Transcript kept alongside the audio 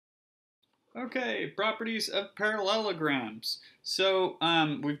Okay, properties of parallelograms. So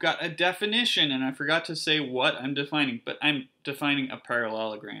we've got a definition, and I forgot to say what I'm defining, but I'm defining a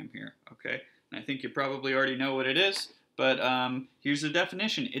parallelogram here, okay? And I think you probably already know what it is, but here's the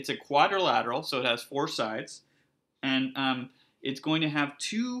definition. It's a quadrilateral, so it has four sides, and it's going to have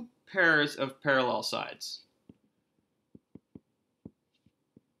two pairs of parallel sides.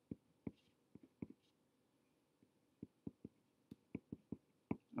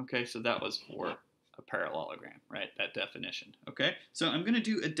 Okay, so that was for a parallelogram, right? That definition. Okay, so I'm going to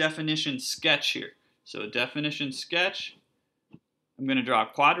do a definition sketch here. So a definition sketch, I'm going to draw a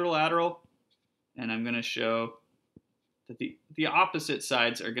quadrilateral, and I'm going to show that the opposite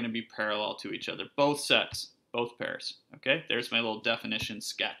sides are going to be parallel to each other, both sets, both pairs. Okay, there's my little definition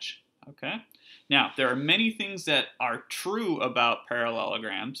sketch. Okay, now there are many things that are true about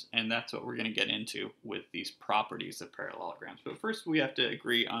parallelograms, and that's what we're going to get into with these properties of parallelograms. But first we have to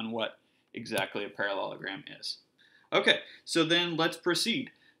agree on what exactly a parallelogram is. Okay, so then let's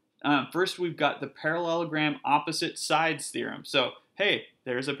proceed. First we've got the parallelogram opposite sides theorem. So hey,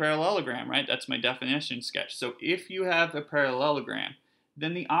 there's a parallelogram, right? That's my definition sketch. So if you have a parallelogram,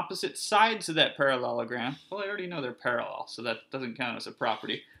 then the opposite sides of that parallelogram, well, I already know they're parallel, so that doesn't count as a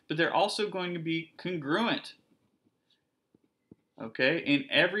property, but they're also going to be congruent. Okay, in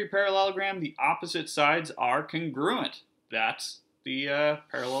every parallelogram, the opposite sides are congruent. That's the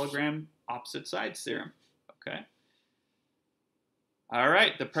parallelogram opposite sides theorem. Okay. All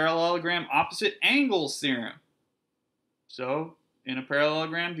right, the parallelogram opposite angles theorem. So in a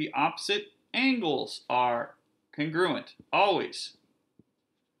parallelogram, the opposite angles are congruent, always.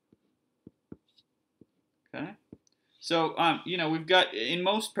 Okay? So, we've got, in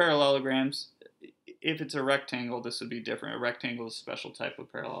most parallelograms, if it's a rectangle, this would be different. A rectangle is a special type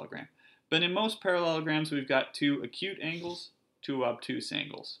of parallelogram. But in most parallelograms, we've got two acute angles, two obtuse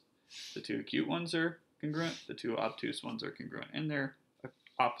angles. The two acute ones are congruent, the two obtuse ones are congruent, and they're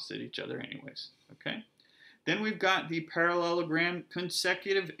opposite each other anyways. Okay? Then we've got the parallelogram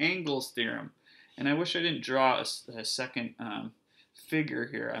consecutive angles theorem. And I wish I didn't draw a second figure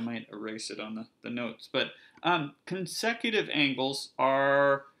here. I might erase it on the notes. But consecutive angles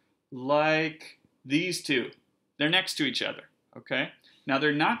are like these two. They're next to each other, okay? Now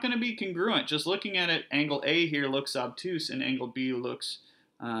they're not going to be congruent. Just looking at it, angle A here looks obtuse and angle B looks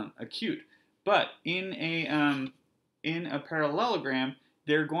acute. But in a parallelogram,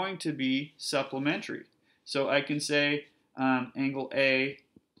 they're going to be supplementary. So I can say angle A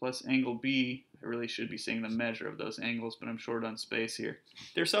plus angle B. I really should be saying the measure of those angles, but I'm short on space here.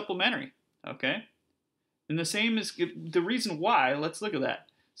 They're supplementary, okay? And the same is the reason why. Let's look at that.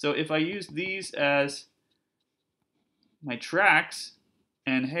 So if I use these as my tracks,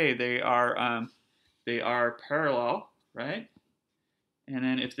 and hey, they are parallel, right? And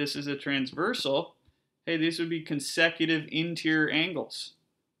then if this is a transversal, hey, these would be consecutive interior angles.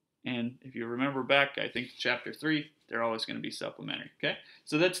 And if you remember back, I think to chapter 3, they're always going to be supplementary, okay?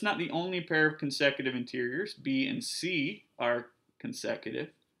 So that's not the only pair of consecutive interiors. B and C are consecutive.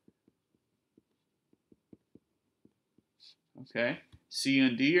 Okay, C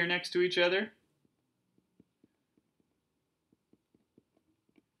and D are next to each other.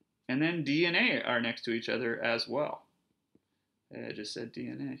 And then D and A are next to each other as well. I just said D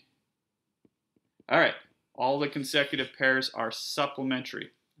and A. All right, all the consecutive pairs are supplementary,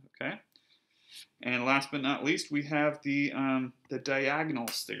 okay? And last but not least, we have the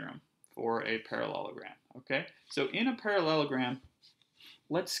diagonals theorem for a parallelogram, okay? So in a parallelogram,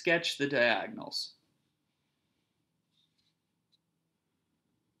 let's sketch the diagonals.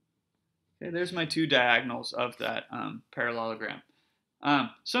 Okay, there's my two diagonals of that parallelogram.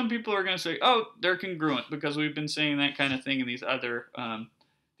 Some people are going to say, oh, they're congruent because we've been saying that kind of thing in these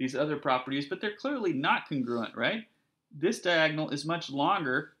other properties, but they're clearly not congruent, right? This diagonal is much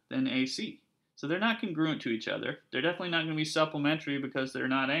longer than AC. So they're not congruent to each other. They're definitely not going to be supplementary because they're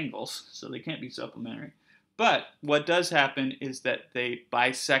not angles, so they can't be supplementary. But what does happen is that they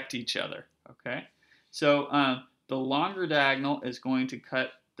bisect each other, okay? So the longer diagonal is going to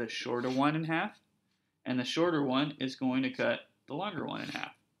cut the shorter one in half, and the shorter one is going to cut the longer one in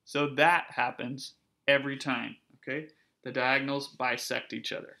half. So that happens every time, okay? The diagonals bisect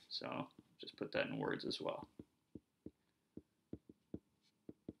each other. So just put that in words as well.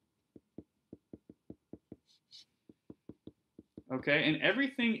 Okay, and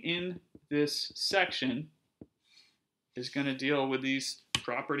everything in this section is going to deal with these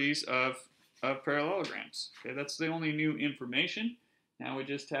properties of parallelograms. Okay, that's the only new information. Now we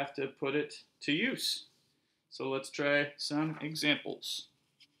just have to put it to use. So let's try some examples.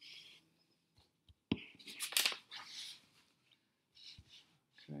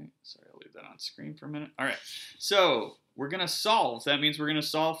 Okay, sorry, I'll leave that on screen for a minute. All right, so we're going to solve. That means we're going to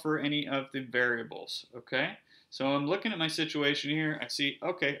solve for any of the variables, okay? So I'm looking at my situation here. I see,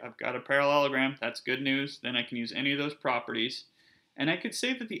 okay, I've got a parallelogram. That's good news. Then I can use any of those properties. And I could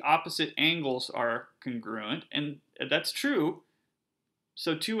say that the opposite angles are congruent, and that's true.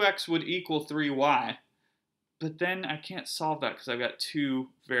 So 2x would equal 3y. But then I can't solve that because I've got two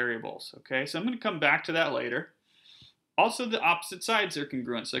variables, okay? So I'm going to come back to that later. Also, the opposite sides are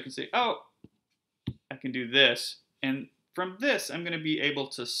congruent, so I can say, oh, I can do this. And from this, I'm going to be able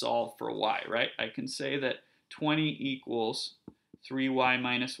to solve for y, right? I can say that 20 equals 3y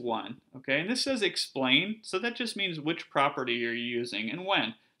minus 1, okay? And this says explain, so that just means which property you're using and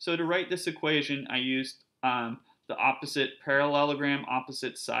when. So to write this equation, I used the opposite parallelogram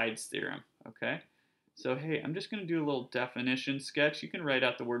opposite sides theorem, okay? So hey, I'm just going to do a little definition sketch. You can write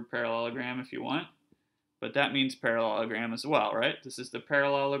out the word parallelogram if you want, but that means parallelogram as well, right? This is the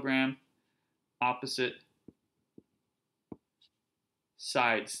parallelogram opposite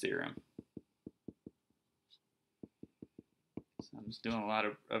sides theorem. So I'm just doing a lot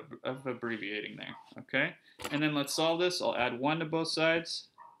of abbreviating there, okay? And then let's solve this. I'll add 1 to both sides.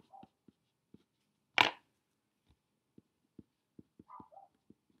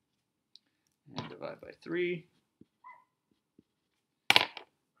 And divide by 3.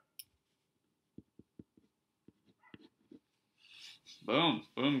 Boom,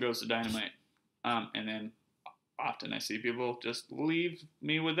 boom goes the dynamite. And then often I see people just leave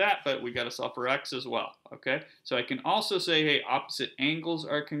me with that, but we got to solve for x as well, okay? So I can also say, hey, opposite angles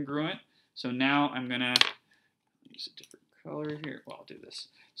are congruent. So now I'm going to use a different color here. Well, I'll do this.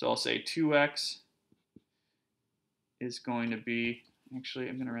 So I'll say 2x is going to be, actually,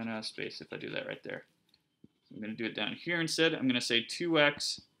 I'm going to run out of space if I do that right there. So I'm going to do it down here instead. I'm going to say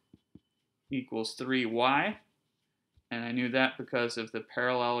 2x equals 3y. And I knew that because of the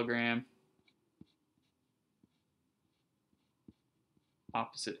parallelogram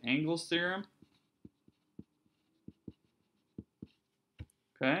opposite angles theorem.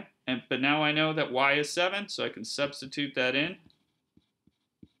 Okay, but now I know that y is 7, so I can substitute that in.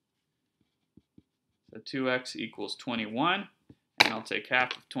 So 2x equals 21, and I'll take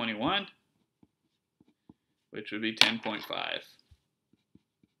half of 21, which would be 10.5.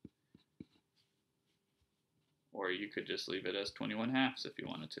 Or you could just leave it as 21 halves if you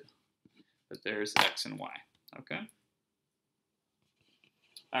wanted to. But there's x and y, okay?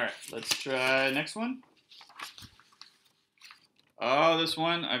 All right, let's try next one. Oh, this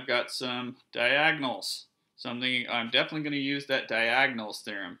one, I've got some diagonals. So I'm thinking I'm definitely going to use that diagonals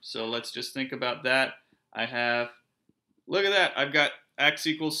theorem. So let's just think about that. I have, look at that, I've got x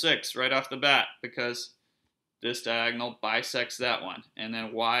equals 6 right off the bat because this diagonal bisects that one. And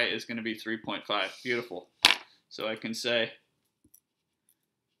then y is going to be 3.5. Beautiful. So I can say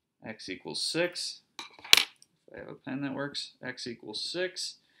x equals 6. If I have a pen that works, x equals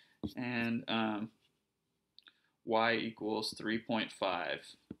 6. And y equals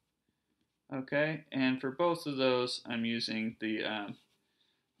 3.5. Okay, and for both of those, I'm using the,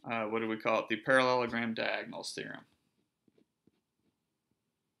 what do we call it? The parallelogram diagonals theorem.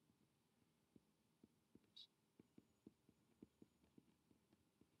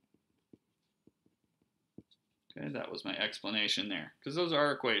 Okay, that was my explanation there, because those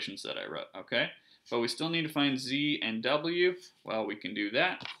are equations that I wrote, okay? But we still need to find z and w. Well, we can do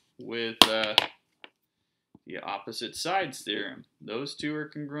that with the opposite sides theorem. Those two are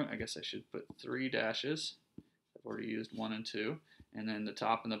congruent. I guess I should put 3 dashes. I've already used 1 and 2. And then the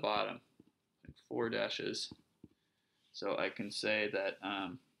top and the bottom, 4 dashes. So I can say that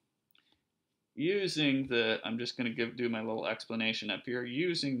using the, I'm just going to do my little explanation up here,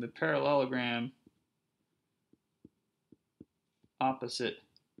 using the parallelogram opposite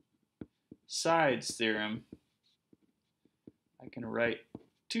sides theorem, I can write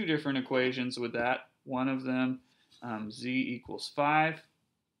two different equations with that. One of them, z equals 5.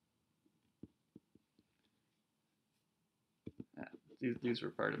 These were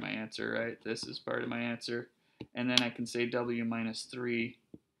part of my answer, right? This is part of my answer. And then I can say w minus 3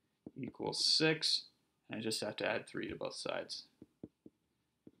 equals 6. And I just have to add 3 to both sides.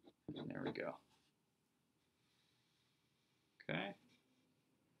 And there we go. Okay.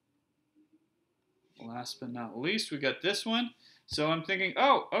 Last but not least, we got this one. So I'm thinking,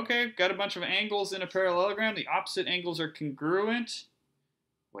 oh, okay, got a bunch of angles in a parallelogram. The opposite angles are congruent.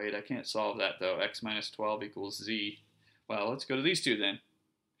 Wait, I can't solve that, though. X minus 12 equals z. Well, let's go to these two then.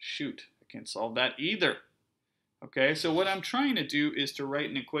 Shoot, I can't solve that either. Okay, so what I'm trying to do is to write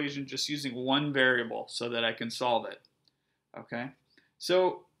an equation just using one variable so that I can solve it. Okay,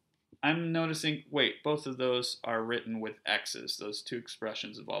 so I'm noticing, wait, both of those are written with x's. Those two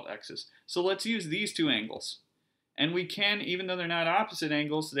expressions involve x's. So let's use these two angles. And we can, even though they're not opposite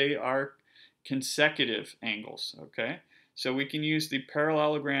angles, they are consecutive angles, okay? So we can use the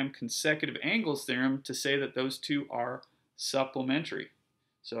parallelogram consecutive angles theorem to say that those two are supplementary.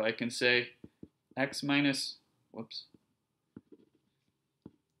 So I can say x minus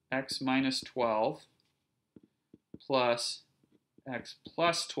 12 plus x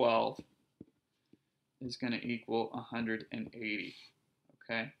plus 12 is going to equal 180,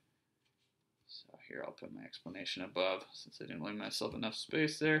 okay? So here I'll put my explanation above since I didn't leave myself enough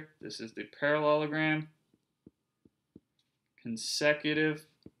space there. This is the parallelogram consecutive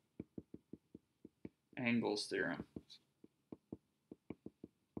angles theorem.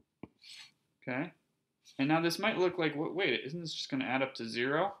 Okay? And now this might look like, wait, isn't this just going to add up to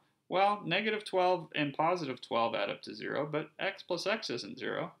 0? Well, negative 12 and positive 12 add up to 0, but x plus x isn't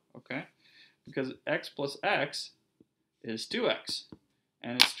 0, okay? Because x plus x is 2x.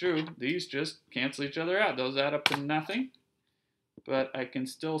 And it's true, these just cancel each other out. Those add up to nothing, but I can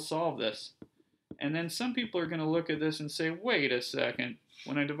still solve this. And then some people are going to look at this and say, wait a second,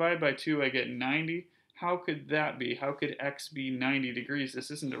 when I divide by 2 I get 90. How could that be? How could x be 90 degrees?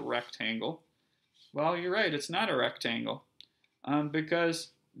 This isn't a rectangle. Well, you're right, it's not a rectangle. Because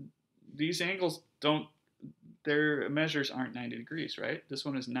these angles don't, their measures aren't 90 degrees, right? This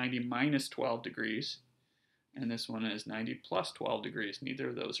one is 90 minus 12 degrees. And this one is 90 plus 12 degrees. Neither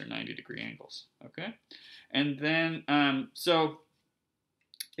of those are 90 degree angles, okay? And then, so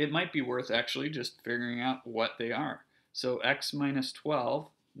it might be worth actually just figuring out what they are. So x minus 12,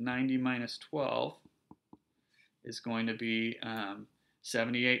 90 minus 12 is going to be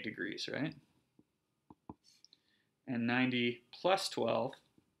 78 degrees, right? And 90 plus 12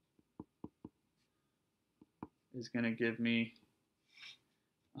 is going to give me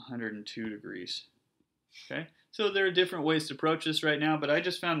 102 degrees. Okay, so there are different ways to approach this right now, but I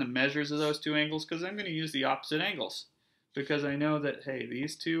just found the measures of those two angles because I'm going to use the opposite angles because I know that, hey,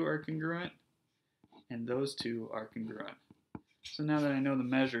 these two are congruent and those two are congruent. So now that I know the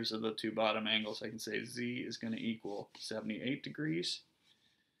measures of the two bottom angles, I can say z is going to equal 78 degrees.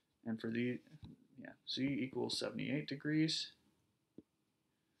 And for the, z equals 78 degrees.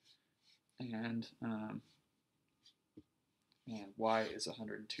 And y is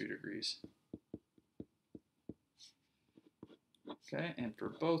 102 degrees. Okay, and for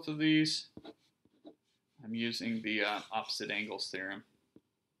both of these, I'm using the opposite angles theorem.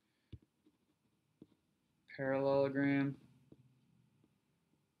 Parallelogram,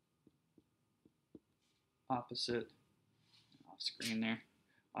 opposite, off screen there,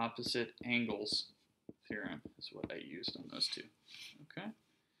 opposite angles theorem is what I used on those two. Okay,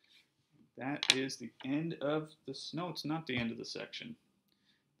 that is the end of this. No, it's not the end of the section.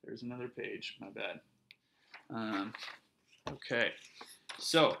 There's another page, my bad. Okay,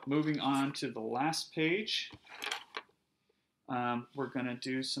 so moving on to the last page, we're going to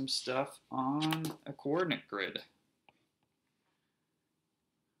do some stuff on a coordinate grid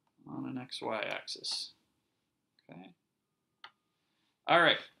on an XY axis. Okay. All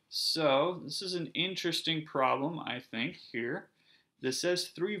right, so this is an interesting problem, I think, here. This says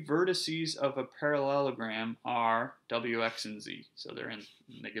 3 vertices of a parallelogram are W, X, and Z. So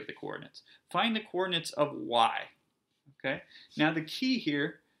they give the coordinates. Find the coordinates of Y. Okay, now the key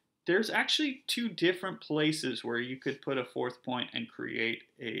here, there's actually 2 different places where you could put a 4th point and create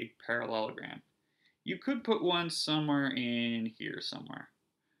a parallelogram. You could put one somewhere in here somewhere.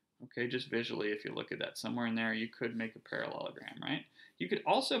 Okay, just visually if you look at that, somewhere in there you could make a parallelogram, right? You could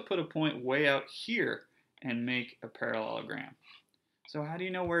also put a point way out here and make a parallelogram. So how do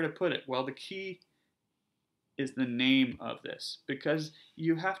you know where to put it? Well, the key is the name of this, because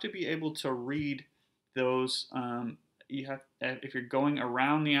you have to be able to read those, if you're going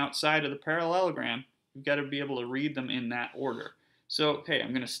around the outside of the parallelogram, you've got to be able to read them in that order. So, hey,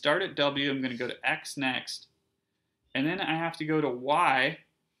 I'm going to start at W, I'm going to go to X next, and then I have to go to Y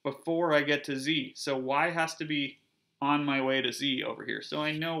before I get to Z. So Y has to be on my way to Z over here. So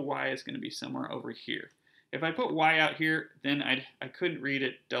I know Y is going to be somewhere over here. If I put Y out here, then I couldn't read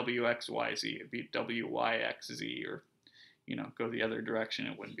it WXYZ. It'd be WYXZ, or, go the other direction.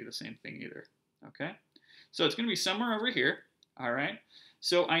 It wouldn't be the same thing either. Okay? So it's going to be somewhere over here. All right?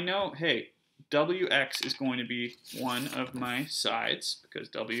 So I know, hey, WX is going to be one of my sides, because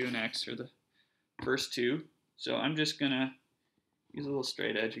W and X are the first 2. So I'm just going to use a little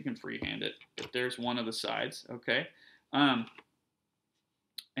straight edge. You can freehand it, but there's one of the sides. Okay? And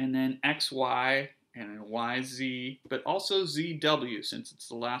then XY, and then YZ, but also ZW, since it's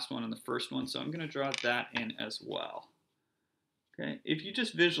the last one and the first one, so I'm going to draw that in as well. Okay, if you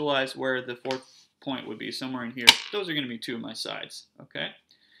just visualize where the fourth point would be, somewhere in here, those are going to be two of my sides. Okay,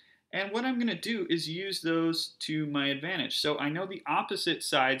 and what I'm going to do is use those to my advantage. So I know the opposite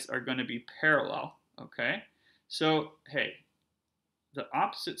sides are going to be parallel. Okay, so hey, the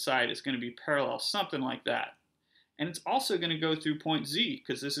opposite side is going to be parallel, something like that. And it's also going to go through point Z,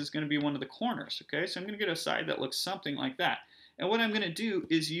 because this is going to be one of the corners. Okay, so I'm going to get a side that looks something like that. And what I'm going to do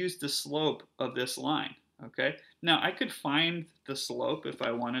is use the slope of this line. Okay, now I could find the slope if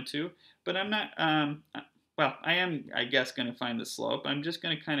I wanted to, but I'm not, well, I am, I guess, going to find the slope. I'm just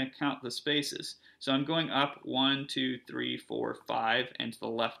going to kind of count the spaces. So I'm going up 1, 2, 3, 4, 5, and to the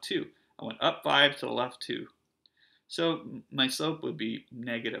left 2. I went up 5 to the left 2. So my slope would be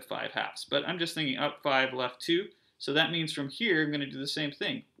 -5/2. But I'm just thinking up 5, left 2. So that means from here, I'm going to do the same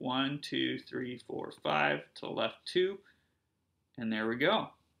thing. 1, 2, 3, 4, 5 to the left 2. And there we go,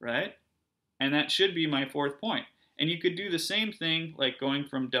 right? And that should be my fourth point. And you could do the same thing like going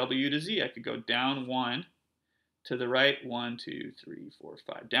from W to Z. I could go down 1 to the right, 1, 2, 3, 4,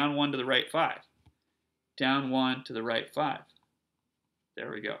 5. Down 1 to the right, 5. Down 1 to the right, 5.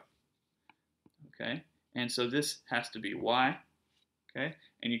 There we go. Okay, and so this has to be Y. Okay,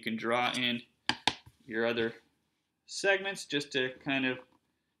 and you can draw in your other segments just to kind of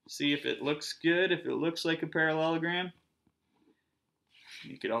see if it looks good, if it looks like a parallelogram.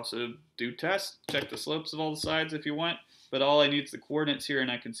 You could also do tests, check the slopes of all the sides if you want, but all I need is the coordinates here,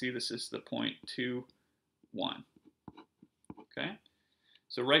 and I can see this is the point 2, 1. Okay,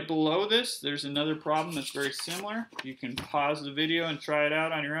 so right below this, there's another problem that's very similar. You can pause the video and try it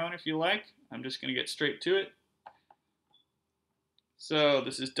out on your own if you like. I'm just going to get straight to it. So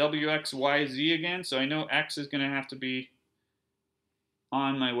this is WXYZ again, so I know X is going to have to be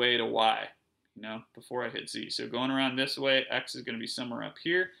on my way to Y, you know, before I hit Z. So going around this way, X is going to be somewhere up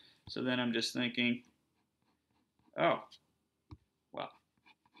here. So then I'm just thinking, oh, well,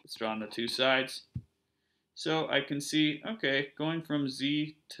 let's draw on the two sides. So I can see, okay, going from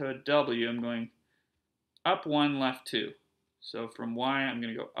Z to W, I'm going up 1, left 2. So from Y, I'm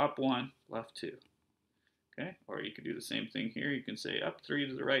going to go up 1, left 2. Okay, or you could do the same thing here. You can say up 3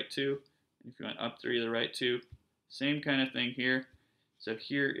 to the right 2. And if you went up 3 to the right 2, same kind of thing here. So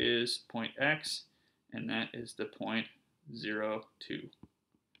here is point X, and that is the point 0, 2.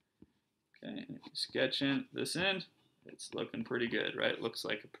 Okay, and if you sketch this in, it's looking pretty good, right? It looks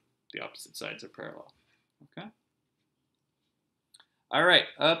like the opposite sides are parallel. Okay. All right,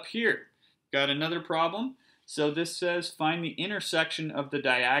 up here, got another problem. So this says find the intersection of the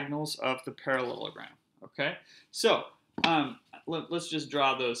diagonals of the parallelogram. Okay, so let's just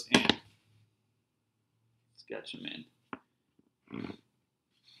draw those in. Sketch them in.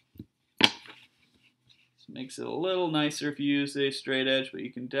 This makes it a little nicer if you use a straight edge, but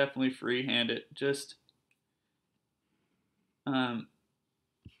you can definitely freehand it. Just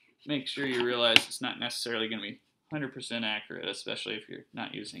make sure you realize it's not necessarily going to be 100% accurate, especially if you're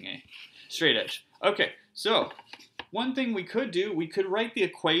not using a straight edge. Okay, so one thing we could do, we could write the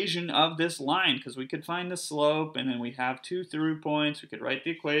equation of this line, because we could find the slope, and then we have two through points. We could write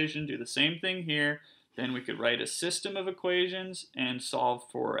the equation, do the same thing here. Then we could write a system of equations and solve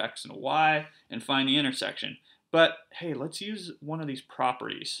for x and y and find the intersection. But hey, let's use one of these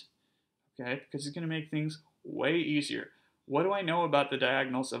properties, okay? Because it's going to make things way easier. What do I know about the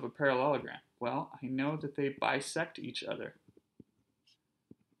diagonals of a parallelogram? Well, I know that they bisect each other.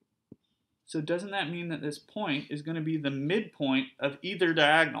 So doesn't that mean that this point is going to be the midpoint of either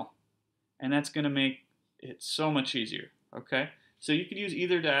diagonal? And that's going to make it so much easier, okay? So you could use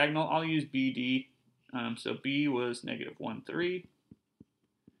either diagonal. I'll use BD. So B was -1, 3.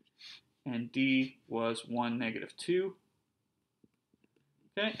 And D was 1, -2.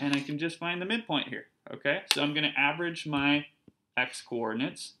 Okay, and I can just find the midpoint here, okay? So I'm going to average my x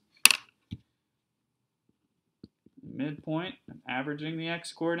coordinates. Midpoint, I'm averaging the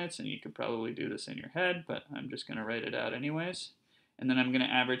x coordinates, and you could probably do this in your head, but I'm just going to write it out anyways. And then I'm going to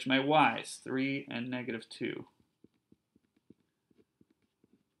average my y's, 3 and -2.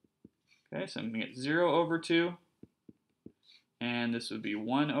 Okay, so I'm going to get 0 over 2, and this would be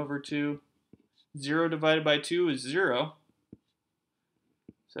 1 over 2. 0 divided by 2 is 0.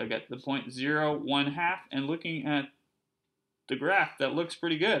 So I got the point 0, 1/2, and looking at the graph, that looks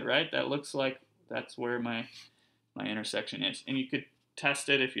pretty good, right? That looks like that's where my intersection is. And you could test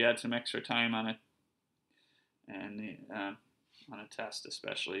it if you had some extra time on it, and on a test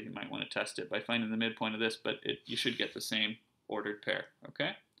especially. You might want to test it by finding the midpoint of this, but you should get the same ordered pair,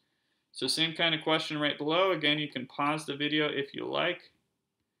 okay? So same kind of question right below. Again, you can pause the video if you like.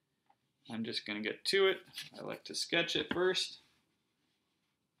 I'm just going to get to it. I like to sketch it first.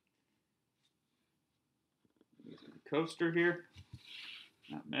 Using the coaster here.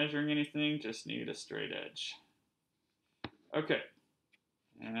 Not measuring anything, just need a straight edge. Okay,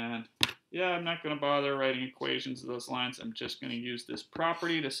 and yeah, I'm not going to bother writing equations of those lines. I'm just going to use this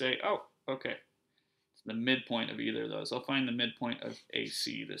property to say, oh, okay, it's the midpoint of either of those. I'll find the midpoint of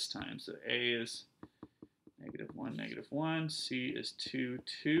AC this time. So A is -1, -1. C is 2,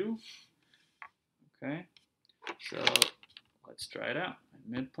 2. Okay, so let's try it out.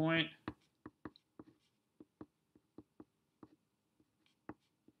 My midpoint.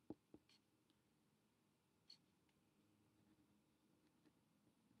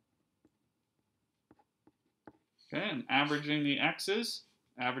 Okay, I'm averaging the x's,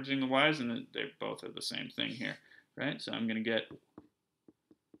 averaging the y's, and they both are the same thing here, right? So I'm going to get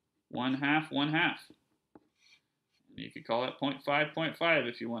 1/2, 1/2. And you could call that 0.5, 0.5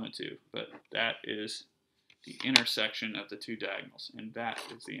 if you wanted to, but that is the intersection of the two diagonals, and that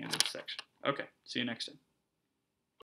is the end of the section. Okay, see you next time.